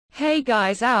Hey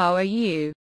guys, how are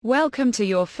you? Welcome to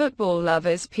your football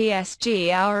lovers.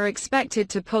 PSG are expected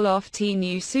to pull off 10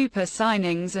 new super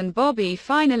signings, and Bobby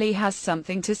finally has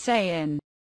something to say in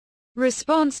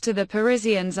response to the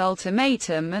Parisians'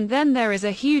 ultimatum. And then there is a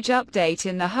huge update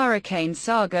in the Hurricane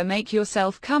saga. Make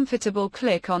yourself comfortable,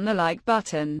 click on the like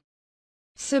button,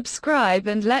 subscribe,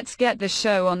 and let's get the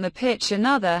show on the pitch.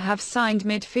 Another have signed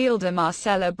midfielder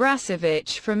Marcelo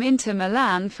Brozovic from Inter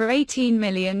Milan for 18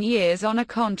 million years on a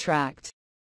contract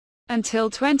until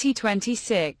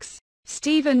 2026.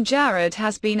 Steven Gerrard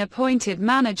has been appointed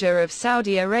manager of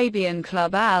Saudi Arabian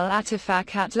club Al Attifaq.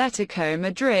 Atletico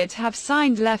Madrid have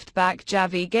signed left-back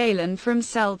Javi Galen from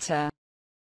Celta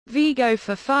Vigo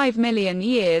for 5 million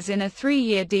years in a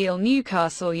 3-year deal.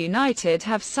 Newcastle United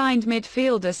have signed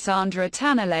midfielder Sandro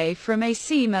Tonali from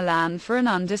AC Milan for an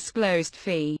undisclosed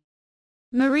fee.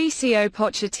 Mauricio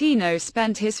Pochettino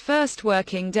spent his first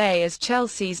working day as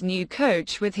Chelsea's new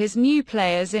coach with his new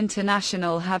players.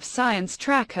 International have Science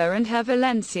Tracker and have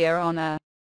Valencia on a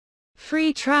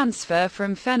free transfer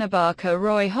from Fenerbahce.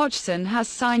 Roy Hodgson has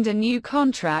signed a new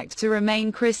contract to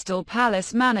remain Crystal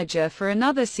Palace manager for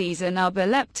another season. RB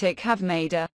Leipzig have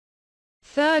made a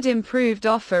third improved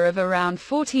offer of around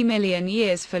 40 million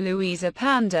years for Luis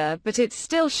Openda, but it's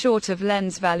still short of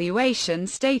Lens' valuation,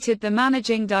 stated the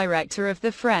managing director of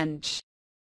the French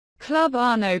club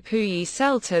Arnaud Pouilly.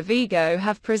 Celta Vigo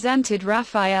have presented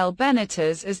Rafael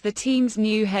Benitez as the team's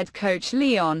new head coach.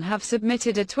 Lyon have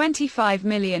submitted a €25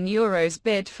 million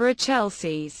bid for a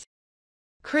Chelsea's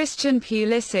Christian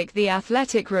Pulisic. The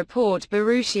Athletic report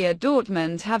Borussia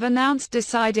Dortmund have announced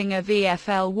deciding a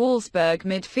VfL Wolfsburg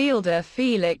midfielder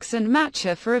Felix and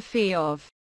Matcha for a fee of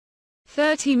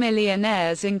 30 million,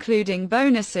 including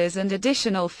bonuses and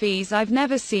additional fees. I've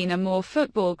never seen a more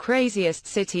football craziest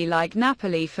city like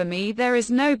Napoli. For me, there is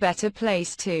no better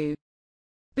place to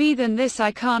be than this.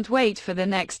 I can't wait for the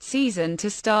next season to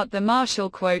start. The Marshall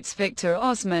quotes Victor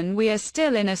Osman. We are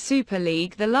still in a Super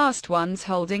League, the last ones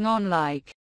holding on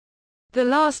like the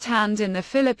last hand in the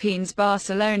Philippines.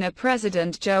 Barcelona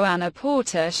president Joana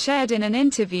Porta shared in an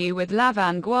interview with La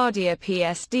Vanguardia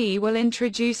PSG will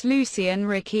introduce Luis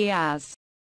Enrique as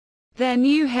their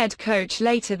new head coach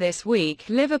later this week.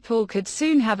 Liverpool could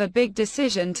soon have a big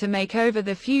decision to make over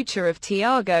the future of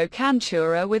Thiago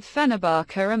Cantura, with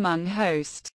Fenerbahce among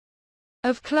host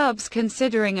of clubs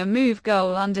considering a move.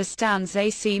 Goal understands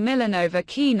AC Milan over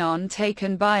keen on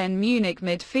taken Bayern Munich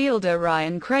midfielder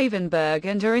Ryan Gravenberch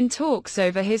and are in talks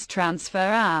over his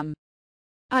transfer.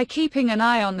 I keeping an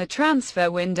eye on the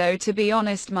transfer window. To be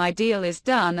honest, my deal is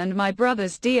done and my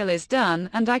brother's deal is done,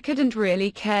 and I couldn't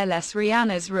really care less.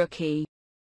 Rihanna's rookie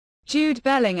Jude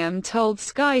Bellingham told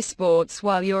Sky Sports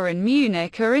while you're in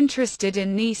Munich are interested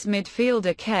in Nice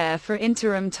midfielder. Care for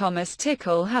interim Thomas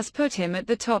Tuchel has put him at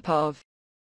the top of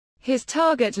his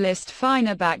target list.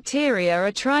 Finer Bacteria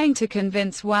are trying to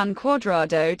convince Juan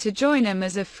Cuadrado to join him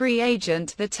as a free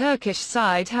agent. The Turkish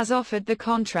side has offered the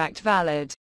contract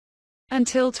valid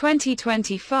until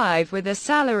 2025 with a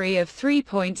salary of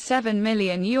 €3.7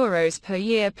 million per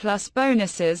year plus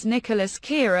bonuses. Nicolas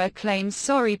Kira claims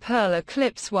Sorry Pearl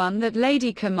Eclipse one that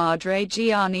Lady Comadre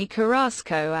Gianni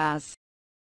Carrasco as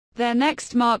their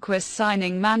next Marquis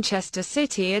signing. Manchester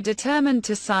City are determined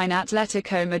to sign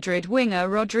Atletico Madrid winger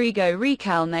Rodrigo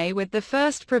Recalne with the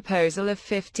first proposal of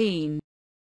 €15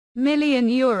 million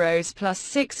plus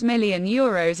 €6 million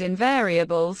in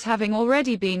variables having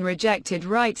already been rejected.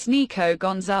 Writes Nico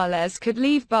Gonzalez could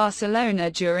leave Barcelona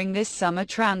during this summer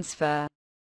transfer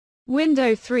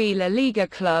window. 3 La Liga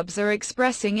clubs are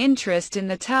expressing interest in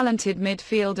the talented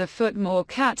midfielder Footmore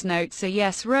Cat notes a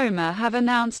yes. Roma have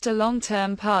announced a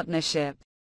long-term partnership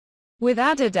with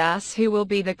Adidas, who will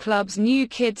be the club's new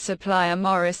kid supplier.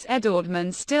 Morris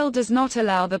Edordman still does not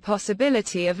allow the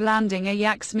possibility of landing a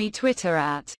Yaxmi. Twitter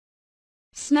at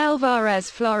Snellvares.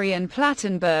 Florian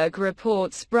Plattenberg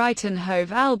reports Brighton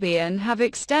Hove Albion have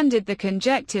extended the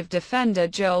conjective defender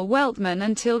Joel Weltman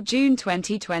until June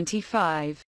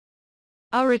 2025.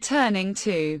 Are returning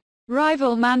to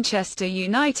rival Manchester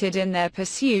United in their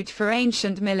pursuit for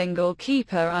ancient Milan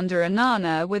goalkeeper under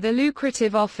Onana with a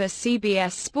lucrative offer.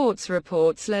 CBS Sports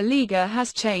reports La Liga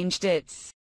has changed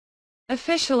its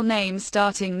official name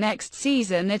starting next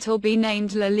season. It'll be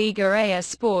named La Liga AS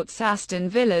Sports. Aston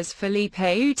Villa's Felipe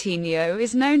Coutinho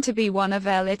is known to be one of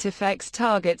El Ittifaq's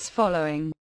targets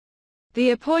following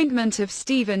the appointment of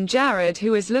Steven Gerrard,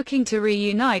 who is looking to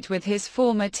reunite with his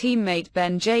former teammate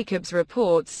Ben Jacobs.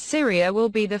 Reports Syria will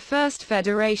be the first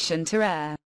federation to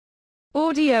air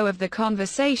Audio of the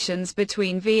conversations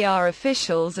between VR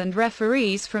officials and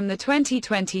referees from the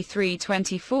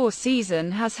 2023-24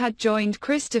 season has had joined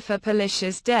Christopher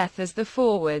Pulisi's death as the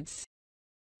forwards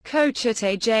coach at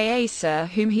AJ Asa,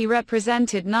 whom he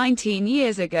represented 19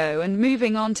 years ago, and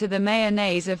moving on to the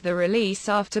mayonnaise of the release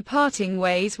after parting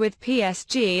ways with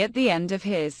PSG at the end of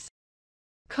his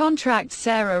contract.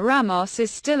 Sergio Ramos is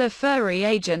still a free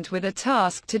agent with a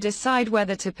task to decide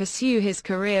whether to pursue his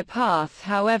career path.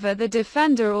 However, the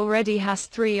defender already has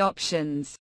three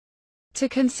options to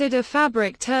consider.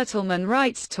 Fabric Turtleman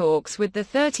writes talks with the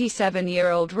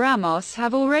 37-year-old Ramos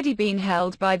have already been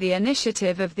held by the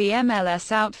initiative of the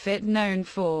MLS outfit known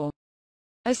for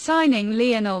assigning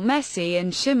Lionel Messi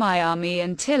in Miami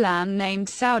and Tilan named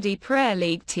Saudi Premier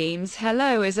League teams.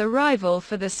 Hello is a rival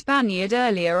for the Spaniard.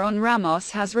 Earlier on, Ramos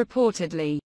has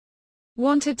reportedly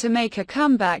wanted to make a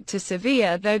comeback to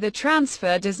Sevilla, though the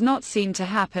transfer does not seem to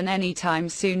happen anytime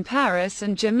soon. Paris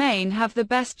and Germain have the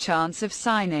best chance of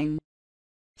signing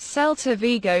Celta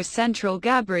Vigo central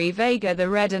Gabri Veiga. The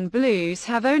Red and Blues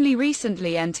have only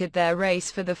recently entered their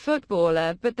race for the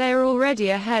footballer, but they are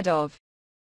already ahead of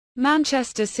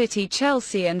Manchester City,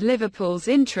 Chelsea and Liverpool's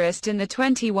interest in the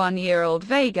 21-year-old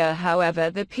Veiga. However,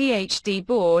 the PSG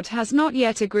board has not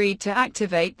yet agreed to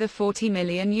activate the €40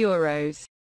 million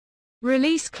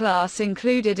release class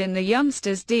included in the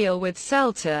youngster's deal with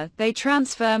Celta. They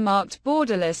transfer marked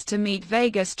borderless to meet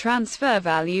Veiga's transfer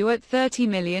value at €30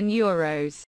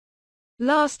 million.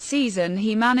 Last season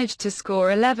he managed to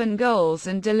score 11 goals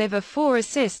and deliver 4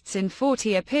 assists in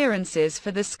 40 appearances for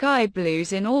the Sky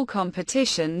Blues in all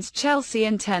competitions. Chelsea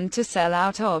intend to sell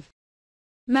out of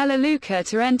Melaleuca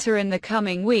to enter in the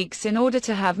coming weeks in order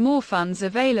to have more funds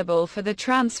available for the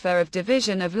transfer of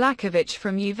division of Lakovic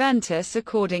from Juventus,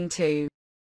 according to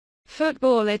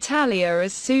Football Italia.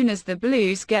 As soon as the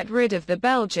Blues get rid of the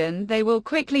Belgian, they will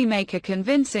quickly make a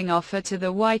convincing offer to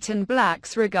the White and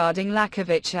Blacks regarding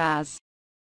Lakovic as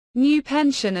new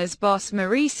pensioners. Boss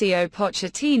Mauricio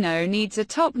Pochettino needs a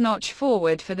top-notch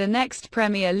forward for the next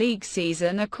Premier League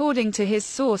season, according to his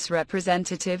source.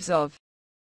 Representatives of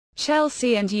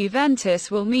Chelsea and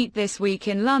Juventus will meet this week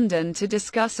in London to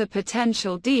discuss a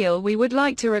potential deal. We would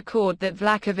like to record that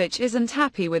Vlahovic isn't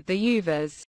happy with the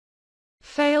Juve's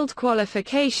failed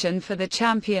qualification for the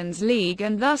Champions League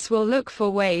and thus will look for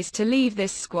ways to leave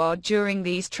this squad during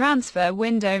these transfer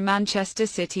window. Manchester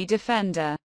City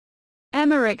defender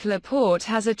Aymeric Laporte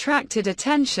has attracted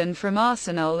attention from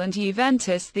Arsenal and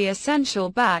Juventus. The essential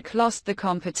back lost the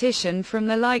competition from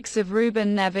the likes of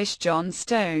Ruben Neves, John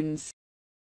Stones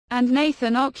and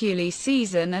Nathan Oculi's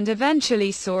season, and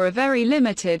eventually saw a very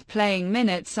limited playing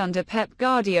minutes under Pep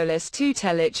Guardiola's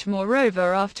tutelage.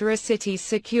 Moreover, after a City's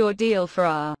secure deal for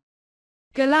our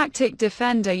Galactic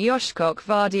defender Joshkok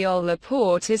Vardiol,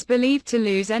 Laporte is believed to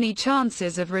lose any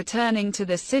chances of returning to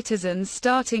the Citizens'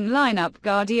 starting lineup.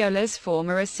 Guardiola's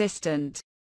former assistant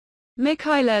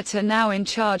Mikel Arteta, now in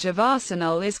charge of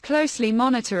Arsenal, is closely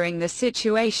monitoring the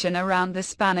situation around the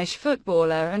Spanish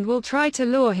footballer and will try to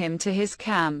lure him to his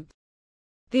camp.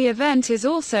 The event is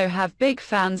also have big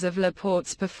fans of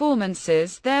Laporte's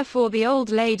performances, therefore the old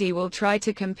lady will try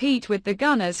to compete with the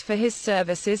Gunners for his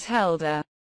services. Held a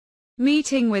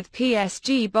meeting with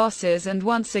PSG bosses and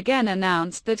once again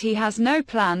announced that he has no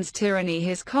plans to renew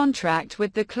his contract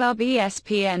with the club.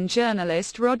 ESPN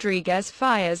journalist Rodriguez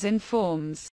Fires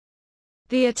informs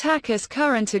the attacker's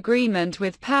current agreement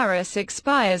with Paris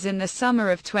expires in the summer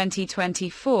of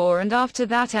 2024, and after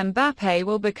that MBAPPE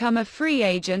will become a free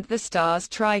agent. The Stars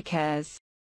Tricare's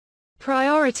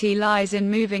priority lies in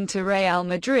moving to Real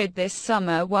Madrid this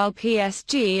summer, while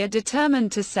PSG are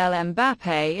determined to sell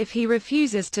MBAPPE if he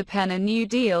refuses to pen a new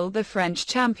deal. The French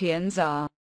champions are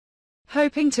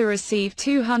hoping to receive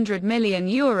 €200 million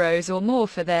or more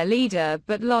for their leader,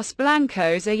 but Los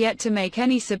Blancos are yet to make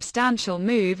any substantial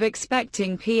move,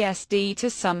 expecting PSG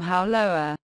to somehow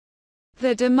lower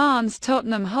the demands.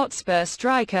 Tottenham Hotspur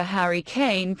striker Harry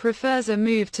Kane prefers a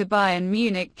move to Bayern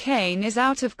Munich. Kane is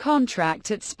out of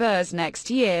contract at Spurs next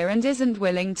year and isn't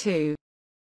willing to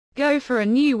go for a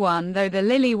new one, though the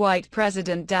Lily-White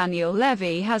president Daniel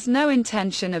Levy has no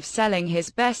intention of selling his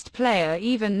best player,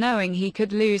 even knowing he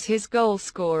could lose his goal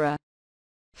scorer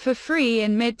for free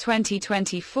in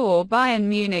mid-2024. Bayern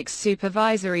Munich's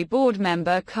supervisory board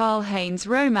member Karl-Heinz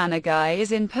Rummenigge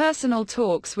is in personal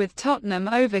talks with Tottenham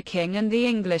over King, and the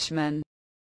Englishman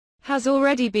has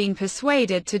already been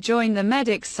persuaded to join the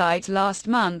Medics site. Last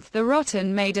month the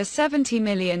Rotten made a €70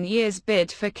 million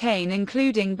bid for Kane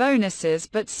including bonuses,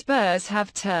 but Spurs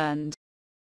have turned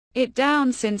it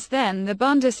down since then. The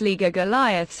Bundesliga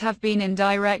Goliaths have been in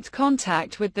direct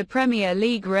contact with the Premier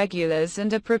League regulars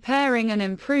and are preparing an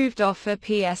improved offer.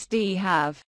 PSG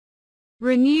have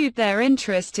renewed their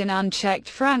interest in unchecked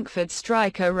Frankfurt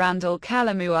striker Randal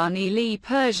Kolo Muani. Lee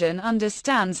Persian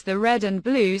understands the Red and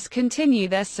Blues continue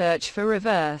their search for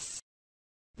reverse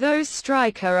those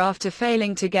striker after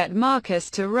failing to get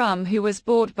Marcus Thuram, who was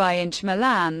bought by Inter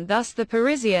Milan. Thus the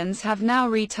Parisians have now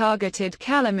retargeted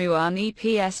Kolo Muani.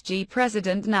 PSG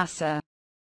president Nasser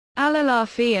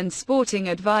Al-Khelaifi and sporting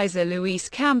advisor Luis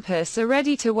Campos are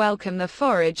ready to welcome the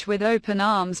forage with open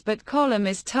arms, but Kolo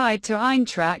is tied to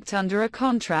Eintracht under a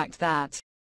contract that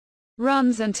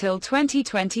runs until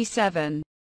 2027.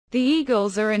 The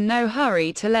Eagles are in no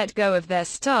hurry to let go of their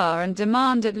star and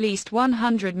demand at least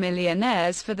 100 million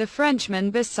for the Frenchman.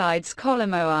 Besides, Kolo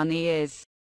Muani is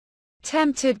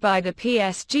tempted by the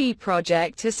PSG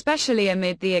project, especially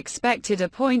amid the expected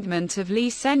appointment of Lee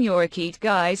Senyorikit.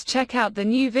 Guys, check out the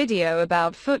new video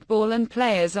about football and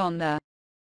players on the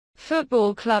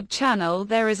Football Club channel.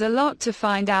 There is a lot to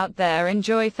find out there.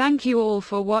 Enjoy. Thank you all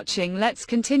for watching. Let's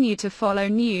continue to follow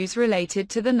news related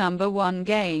to the #1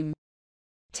 game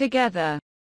together.